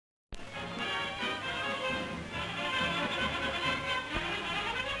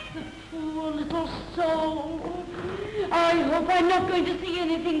poor little soul. I hope I'm not going to see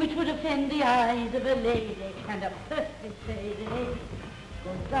anything which would offend the eyes of a lady, and a perfect lady.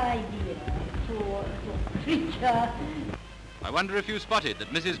 Goodbye, dear, poor little creature. I wonder if you spotted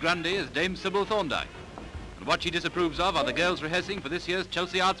that Mrs Grundy is Dame Sybil Thorndike, and what she disapproves of are the girls rehearsing for this year's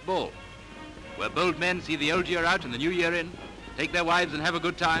Chelsea Arts Ball, where bold men see the old year out and the new year in, take their wives and have a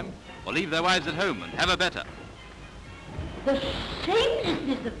good time, or leave their wives at home and have a better. The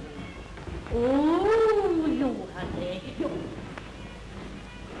shamelessness of... Oh, you hussy, you...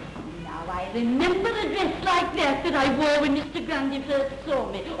 Now I remember a dress like that I wore when Mr Grundy first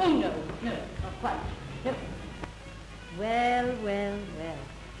saw me. Oh, no, not quite. No. Well.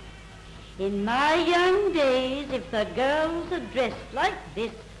 In my young days, if the girls had dressed like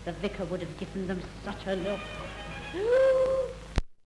this, the vicar would have given them such a look.